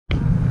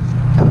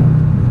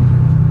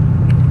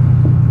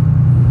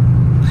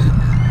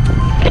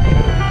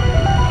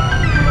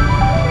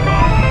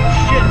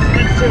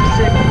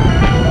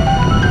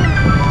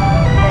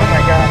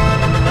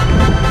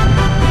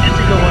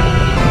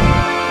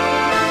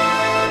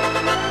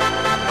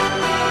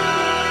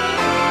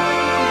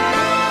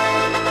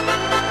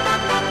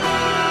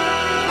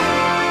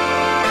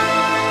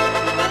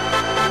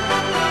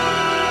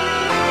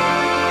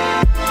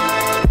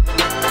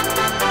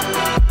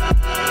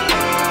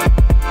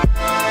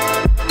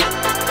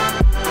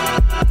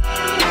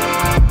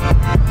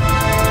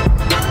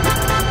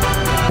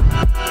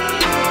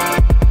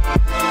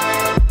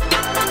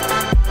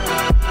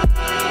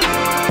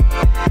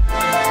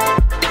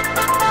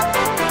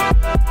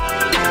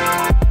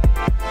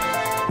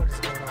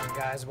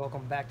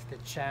welcome back to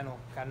the channel.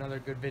 Got another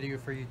good video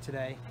for you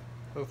today,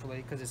 hopefully,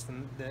 because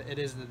it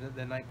is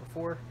the night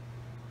before.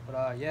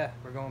 But yeah,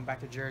 we're going back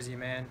to Jersey,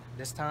 man.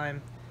 This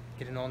time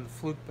getting on the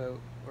Fluke boat,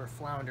 or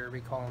Flounder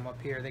we call them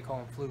up here. They call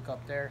them Fluke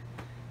up there.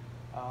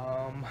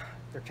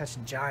 They're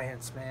catching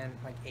giants, man,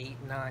 like 8,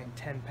 9,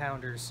 10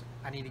 pounders.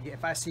 I need to get,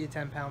 if I see a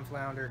 10-pound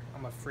flounder,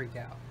 I'm gonna freak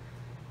out.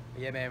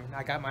 But yeah, man,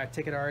 I got my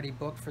ticket already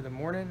booked for the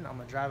morning. I'm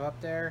gonna drive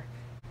up there.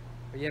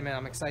 But yeah, man,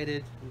 I'm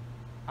excited.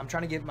 I'm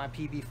trying to get my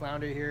PB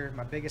flounder here.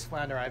 My biggest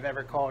flounder I've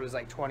ever caught is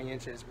like 20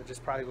 inches, which is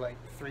probably like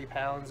 3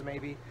 pounds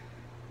maybe.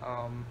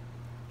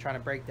 Trying to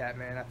break that,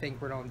 man. I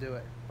think we're gonna do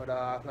it. But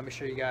let me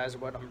show you guys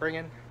what I'm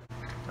bringing.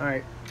 All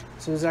right,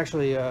 so this is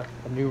actually a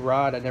new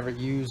rod I never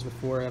used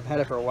before. I've had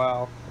it for a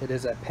while. It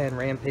is a Penn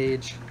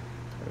Rampage.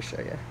 Let me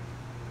show you.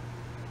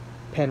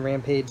 Penn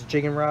Rampage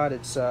jigging rod.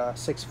 It's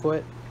 6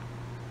 foot.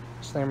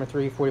 Slammer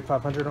 3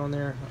 4500 on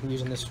there. I'm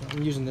using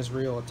this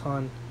reel a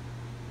ton.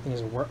 I think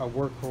it's a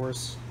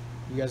workhorse.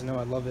 You guys know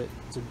I love it.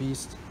 It's a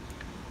beast.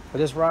 But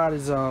this rod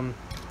is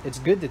it's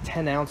good to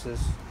 10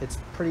 ounces. It's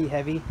pretty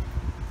heavy.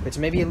 It's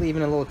maybe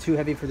even a little too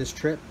heavy for this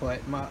trip, but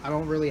I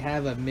don't really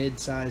have a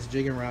mid-sized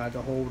jigging rod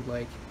to hold.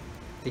 Like,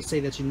 they say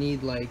that you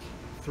need like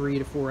 3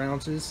 to 4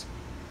 ounces,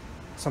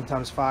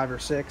 sometimes 5 or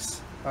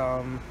 6.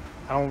 I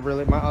don't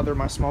really,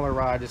 my smaller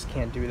rod just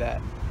can't do that.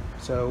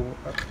 So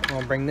I'm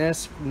gonna bring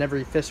this.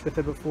 Never fished with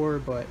it before,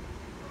 but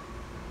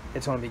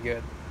it's gonna be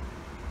good.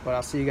 But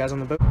I'll see you guys on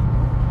the boat.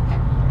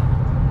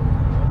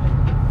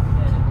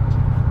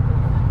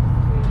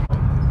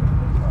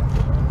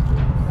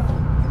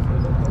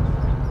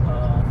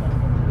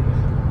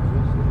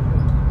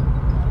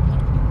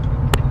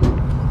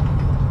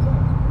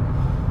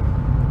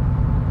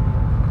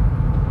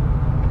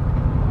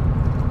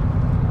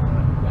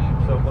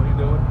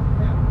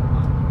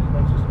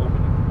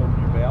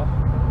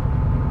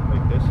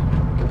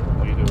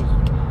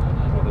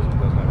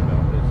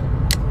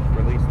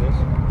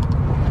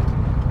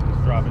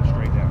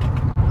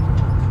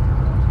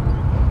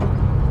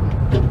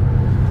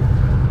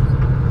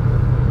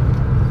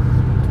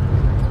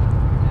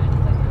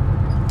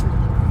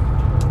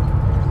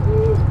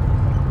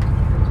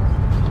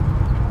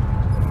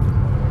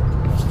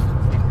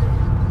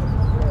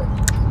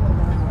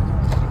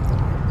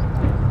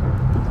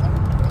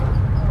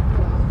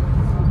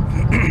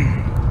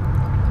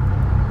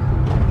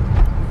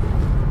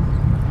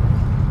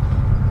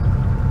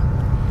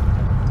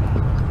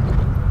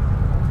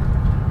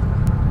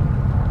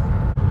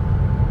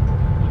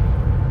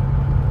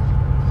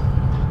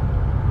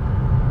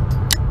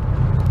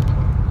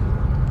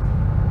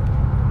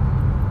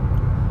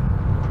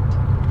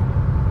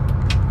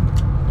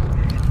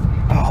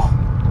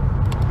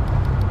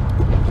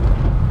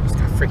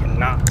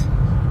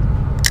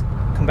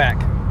 Come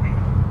back.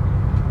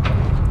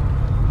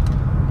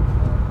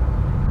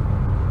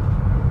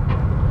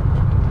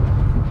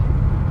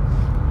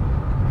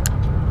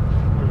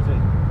 Where is it?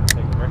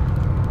 Take a break.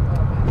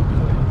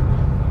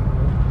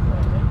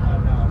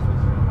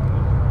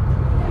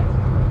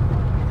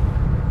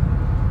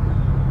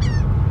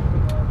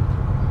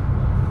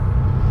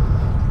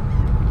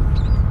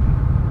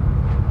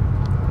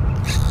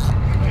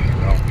 There you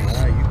go.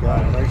 Ah, you got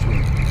it. Nice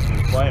one. He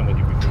was playing with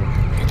you before.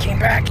 He came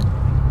back.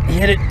 He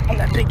hit it on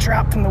that big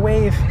drop from the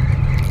wave.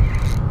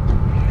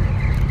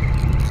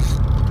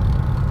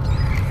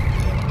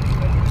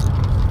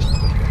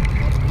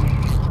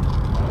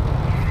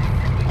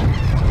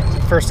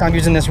 First time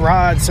using this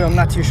rod, so I'm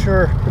not too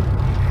sure.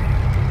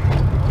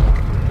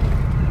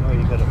 Oh,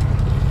 you got it.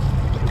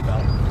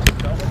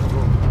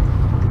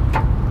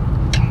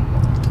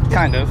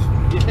 Kind of.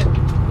 Yeah.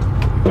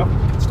 Yep.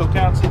 It still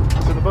counts.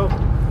 It's in the boat. I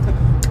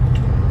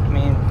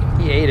mean,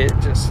 he ate it,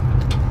 just...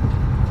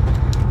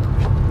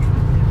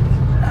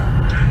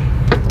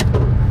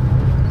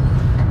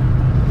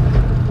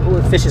 Oh,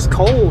 the fish is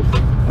cold. Want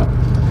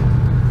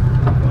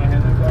a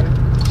hand there, buddy?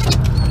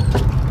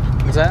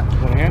 What's that?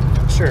 Want a hand?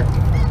 Sure.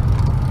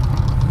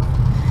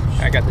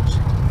 I got the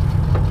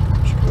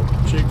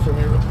Jig from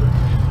here real quick.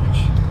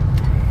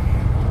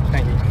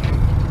 Thank you.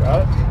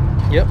 Got it?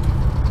 Yep.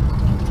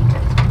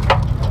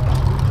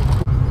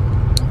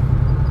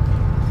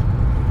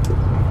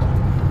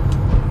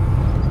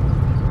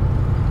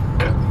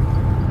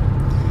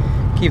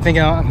 Keep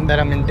thinking that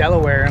I'm in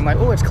Delaware. I'm like,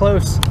 oh, it's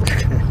close.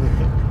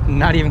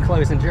 Not even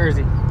close in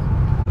Jersey.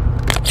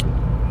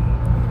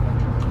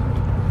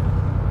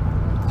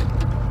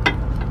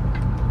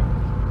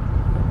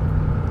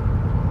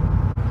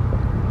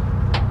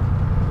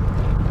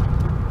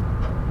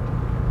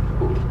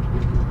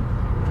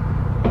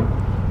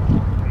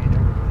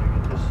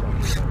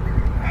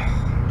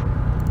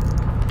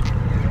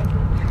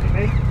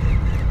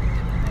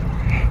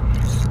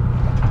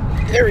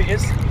 There he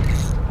is.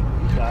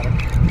 Got it.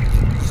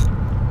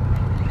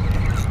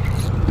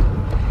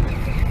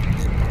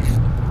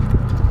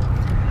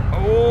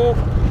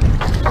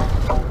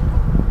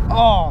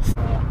 Oh,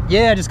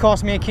 yeah, it just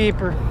cost me a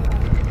keeper.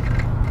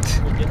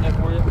 We're getting that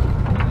for you?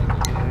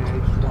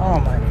 Oh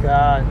my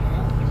God.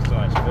 It's a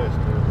nice fish,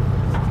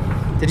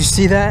 too. Did you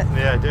see that?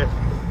 Yeah, I did.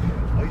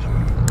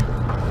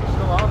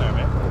 on there,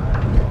 man.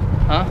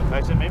 Huh?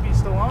 I said maybe he's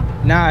still on.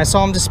 Nah, I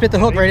saw him just spit the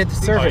hook right at the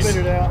surface.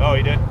 Oh,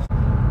 he did?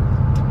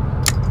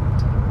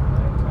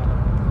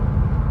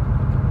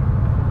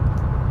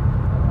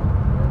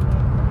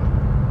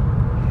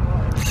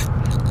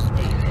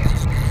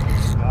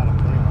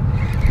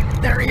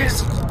 There he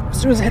is.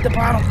 As soon as I hit the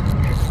bottom.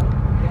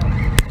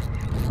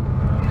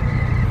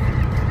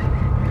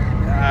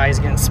 Ah, he's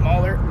getting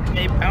smaller.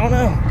 Maybe, I don't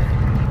know.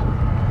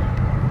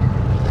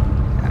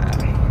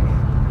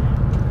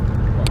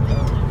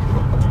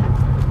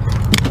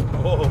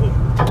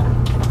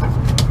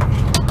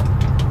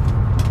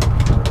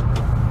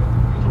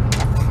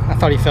 I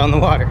thought he fell in the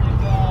water.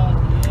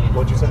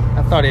 What'd you say?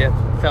 I thought he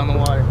fell in the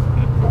water.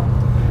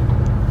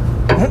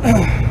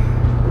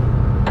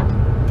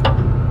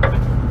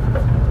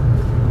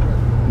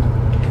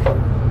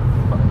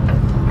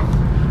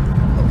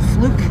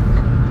 Fluke.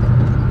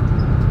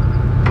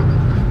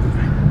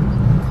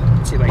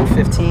 Let's see, like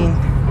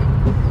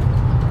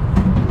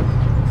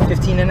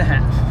 15 and a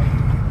half.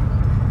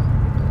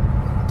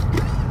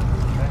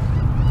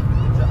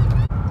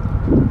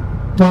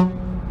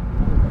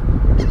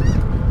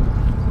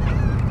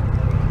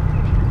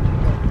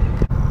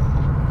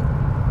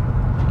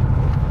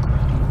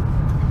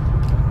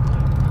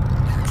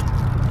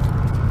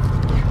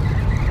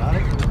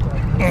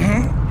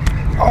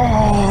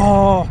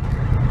 Oh,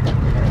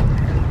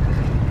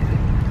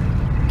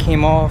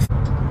 came off.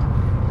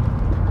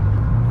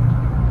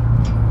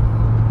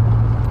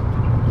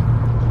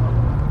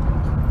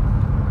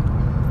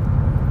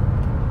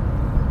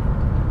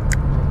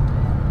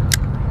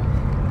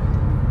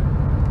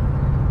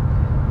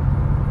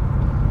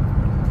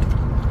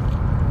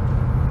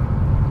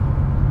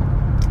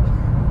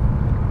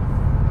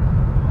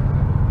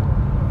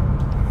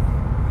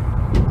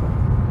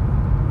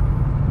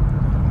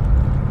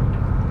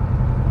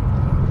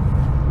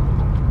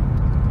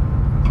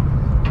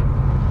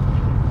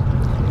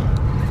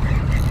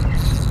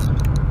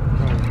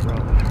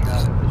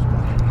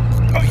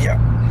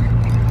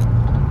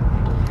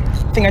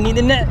 I think I need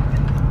the net.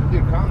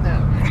 Dude, calm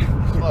down.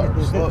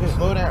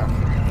 Slow down.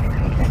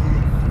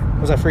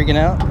 Was I freaking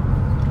out?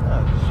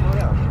 No, just slow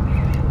down.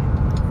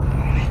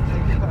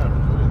 Take your time.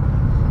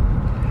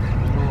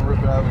 You don't rip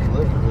it out of his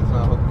lip if it's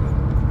not hooked in.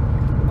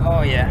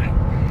 Oh yeah.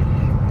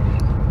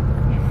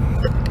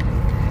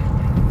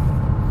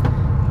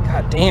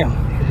 God damn.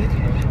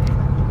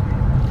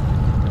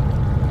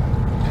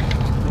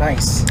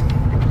 Nice.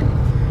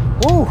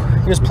 Woo!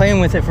 He was playing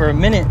with it for a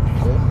minute.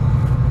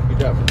 Good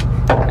job.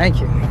 Thank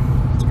you.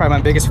 It's probably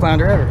my biggest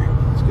flounder ever.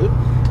 It's good.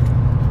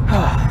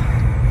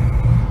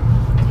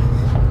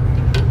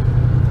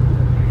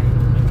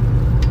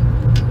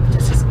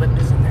 Just his lip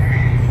is in there.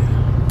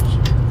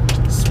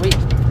 Sweet.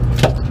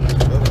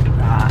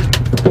 Ah.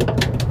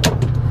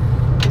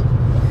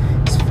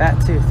 It's fat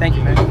too. Thank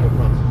you, man.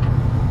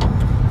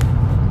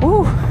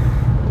 Woo!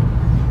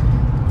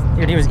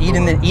 Dude, he was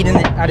eating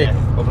it. I did.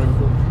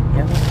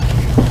 Yeah.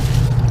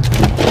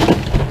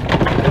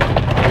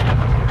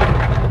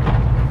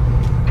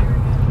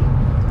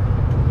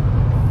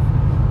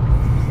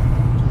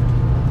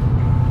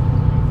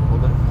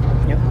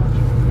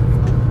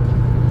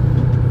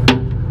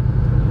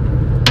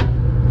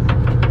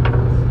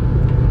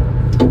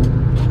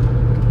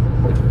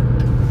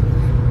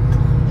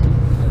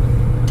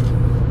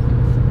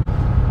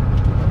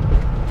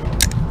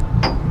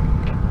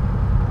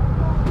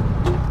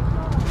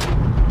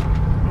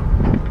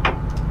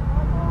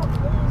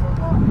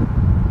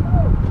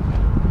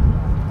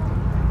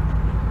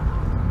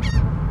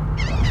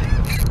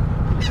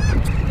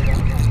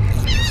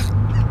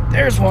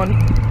 There's one.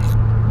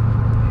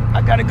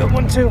 I got a good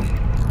one too.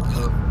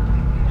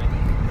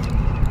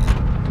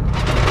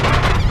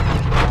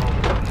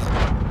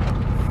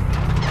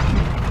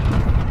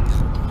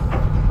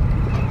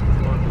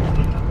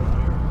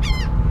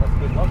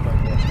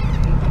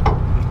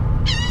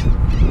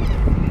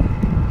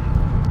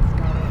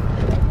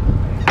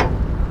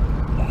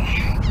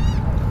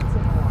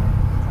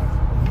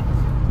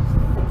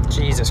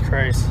 Jesus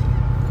Christ.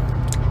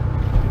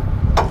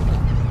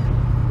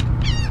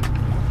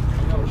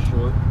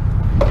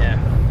 Yeah.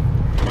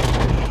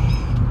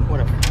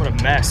 What a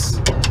mess.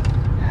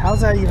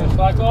 How's that even?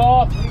 Fuck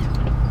off.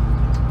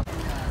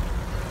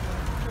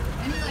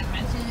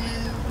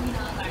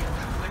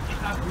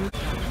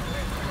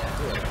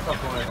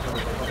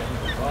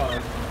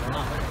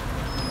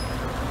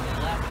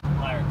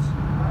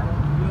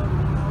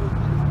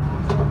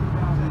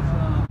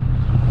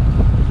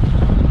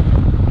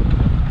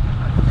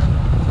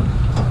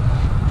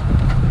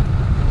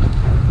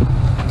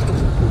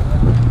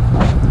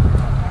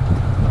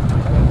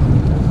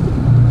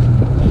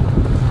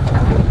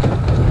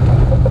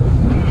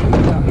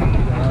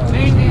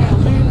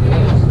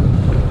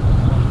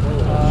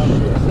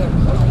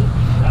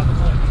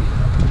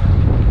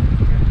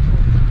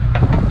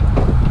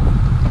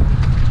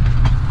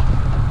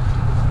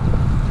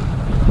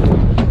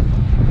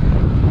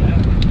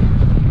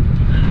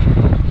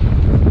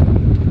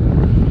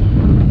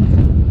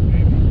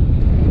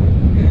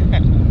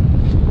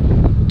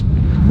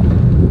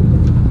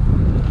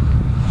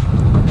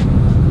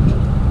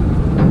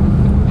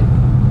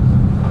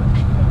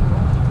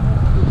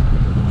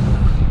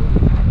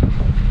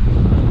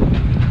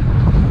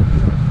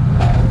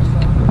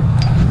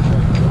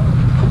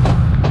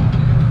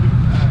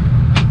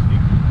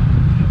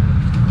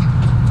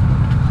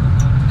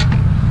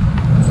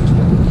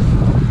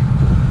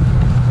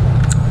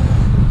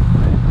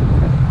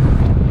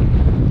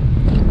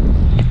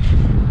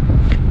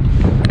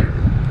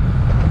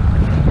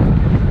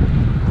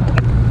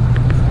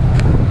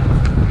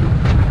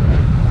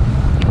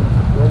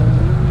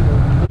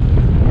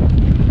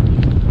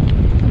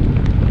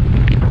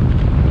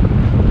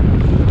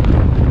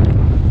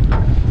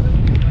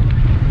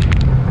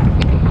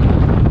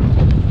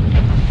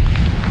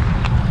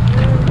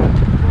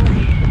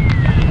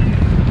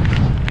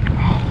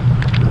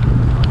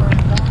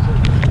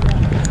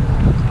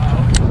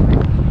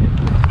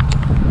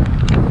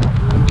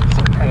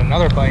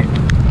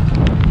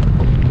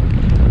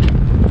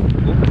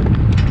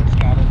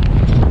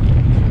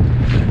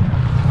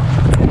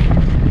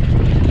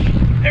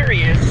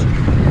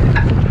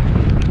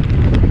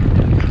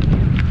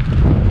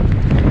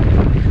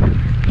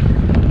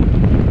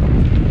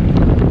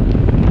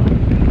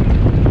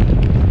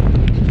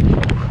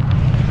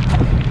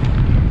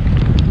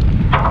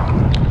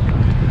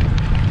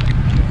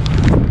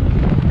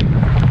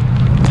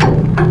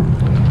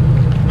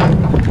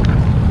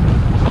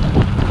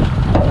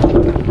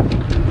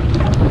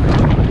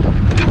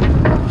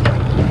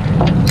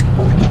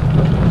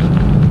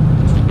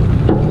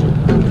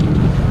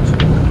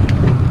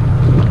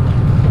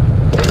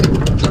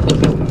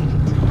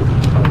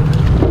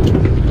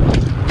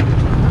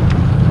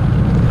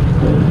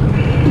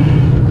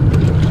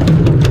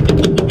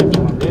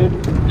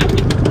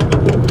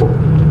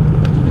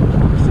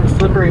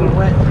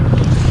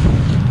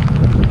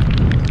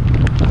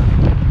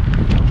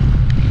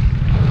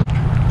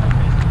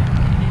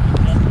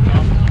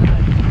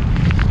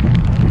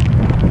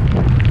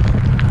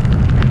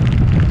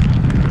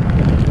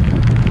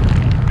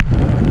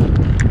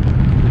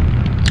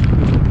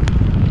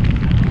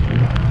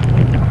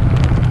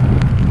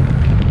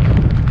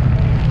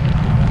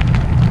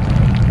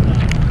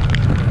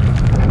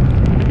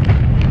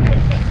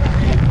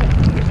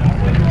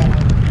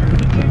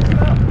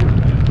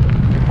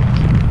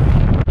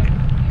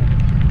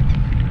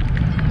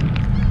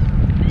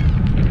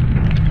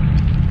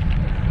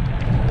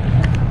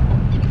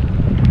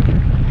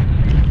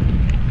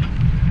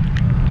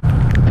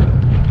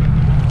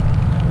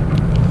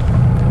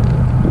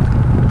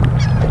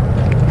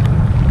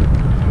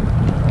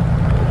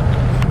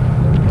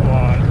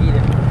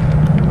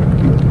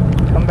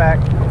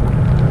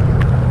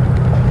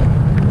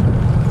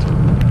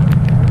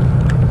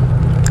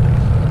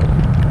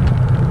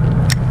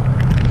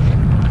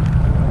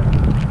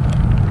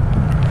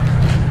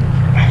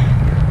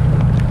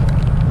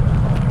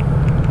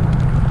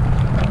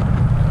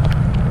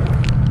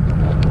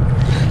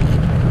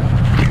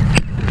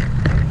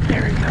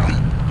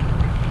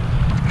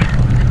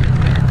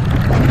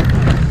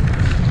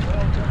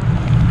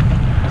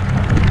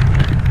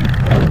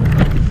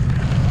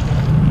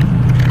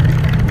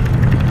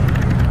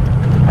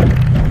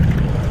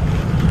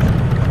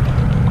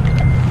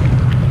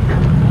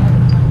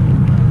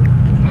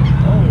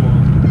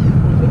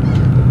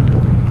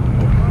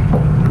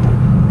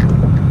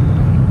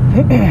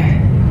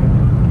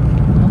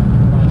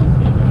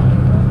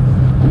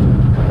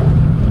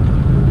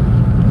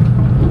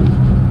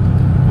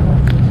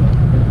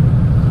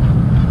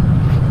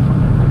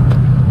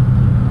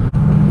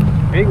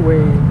 Big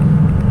wave.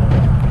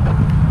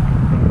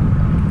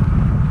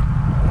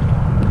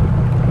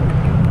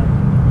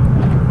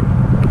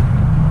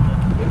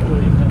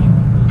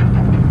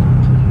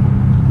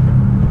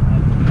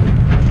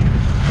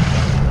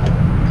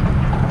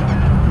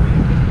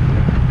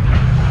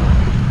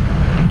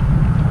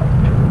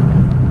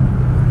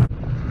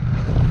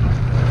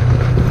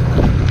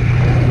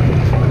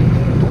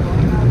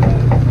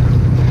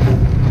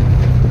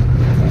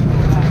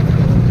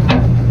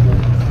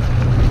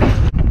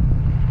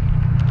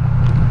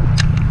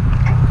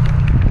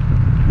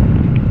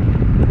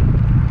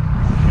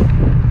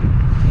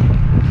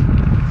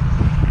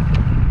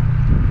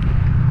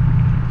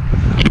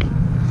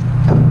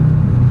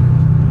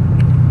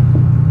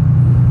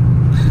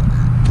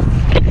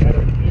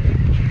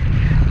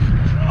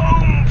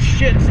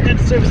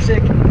 So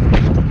sick.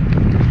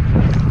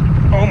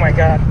 Oh my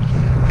god.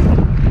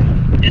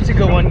 It's a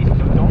good one.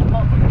 Don't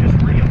pump them,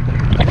 just reel.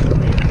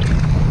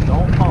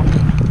 Don't pump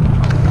them.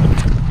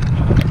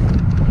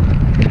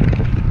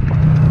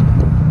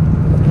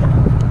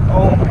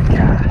 Oh my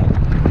god.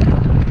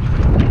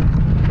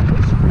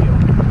 Just reel.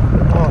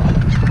 Oh.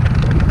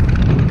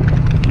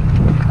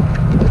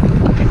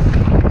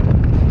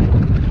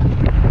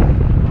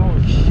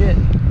 Holy shit.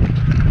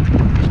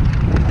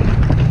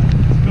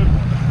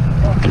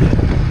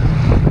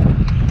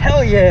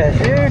 Hell yeah,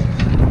 dude.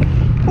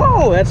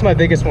 Whoa, that's my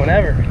biggest one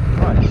ever.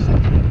 Nice. He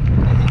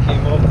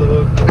came off the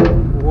hook.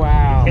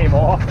 Wow. Came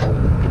off.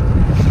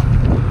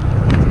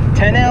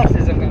 10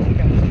 ounces of them.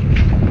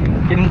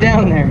 Getting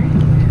down there.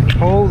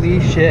 Holy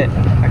shit.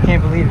 I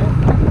can't believe it.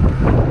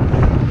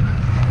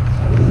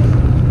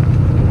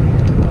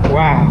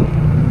 Wow.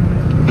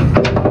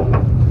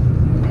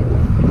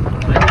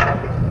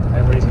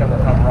 Everybody's gonna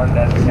come run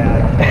that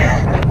cat.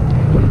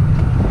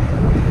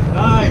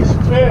 Nice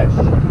fish.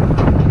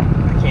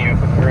 Can't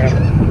put forever.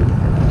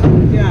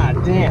 God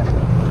damn.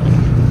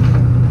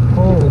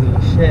 Holy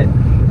shit.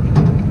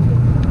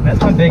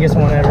 That's my biggest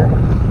one ever.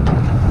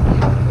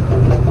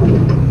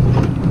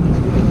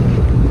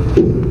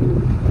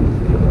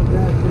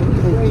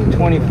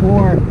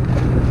 $24.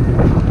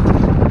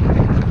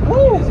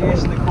 Woo!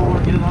 Easiest in the cooler,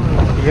 get another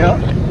one.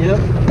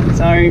 Yep.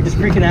 Sorry, just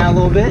freaking out a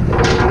little bit.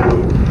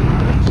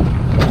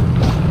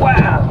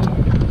 Wow.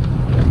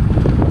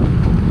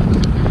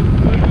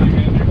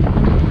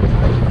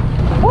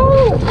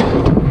 Woo!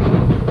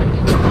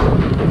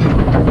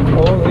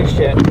 Holy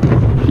shit.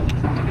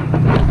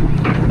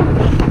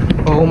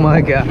 Oh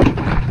my god.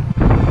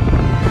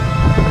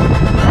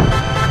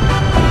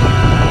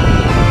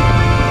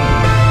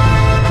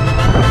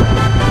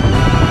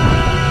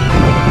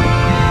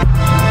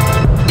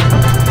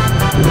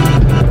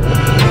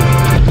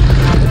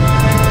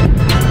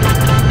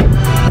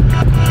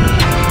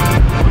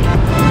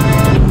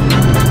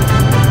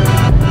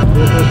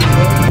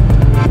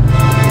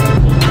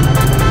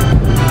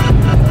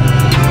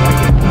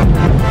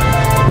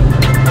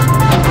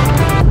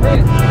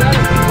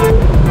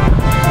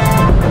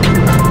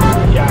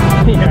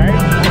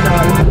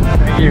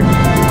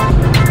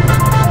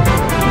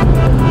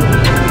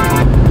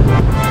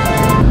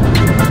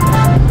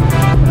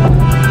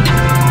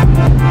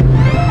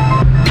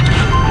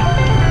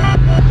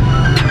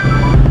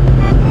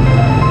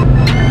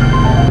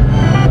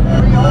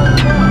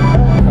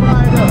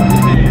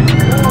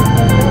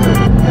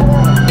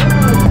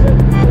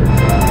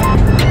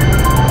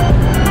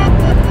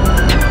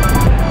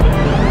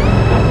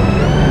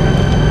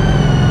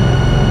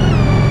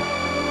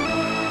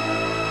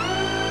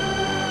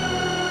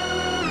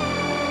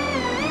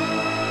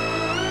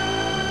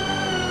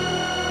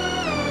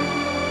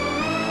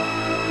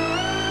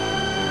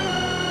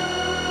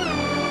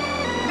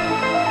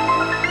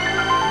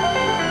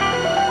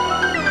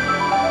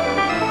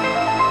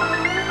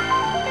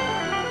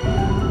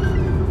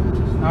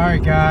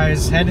 Alright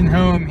guys, heading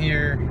home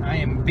here. I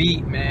am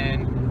beat,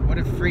 man. What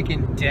a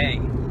freaking day.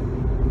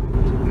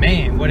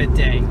 Man, what a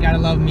day. Gotta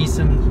love me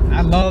some,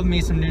 I love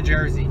me some New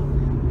Jersey.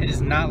 It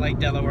is not like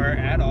Delaware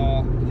at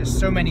all. Just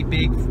so many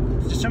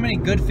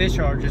good fish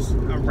are just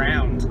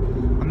around.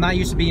 I'm not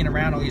used to being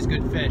around all these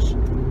good fish.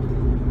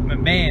 But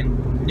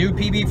man, new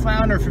PB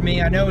flounder for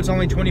me. I know it's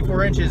only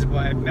 24 inches,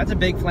 but that's a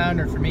big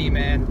flounder for me,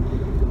 man.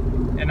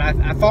 And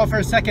I thought for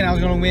a second I was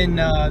gonna win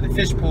the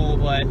fish pool,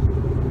 but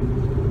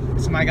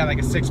somebody got like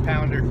a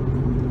 6-pounder.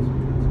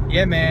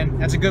 Yeah, man,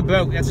 that's a good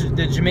boat. That's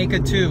the Jamaica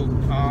II.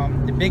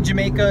 The big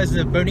Jamaica is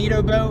the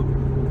Bonito boat,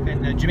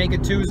 and the Jamaica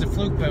II is the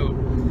Fluke boat.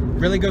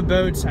 Really good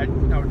boats. I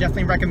would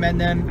definitely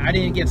recommend them. I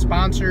didn't get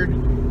sponsored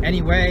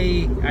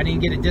anyway. I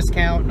didn't get a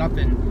discount,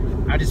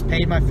 nothing. I just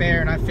paid my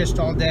fare and I fished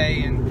all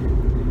day,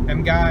 and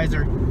them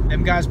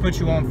guys put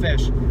you on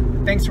fish.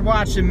 Thanks for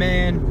watching,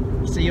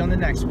 man. See you on the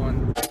next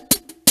one.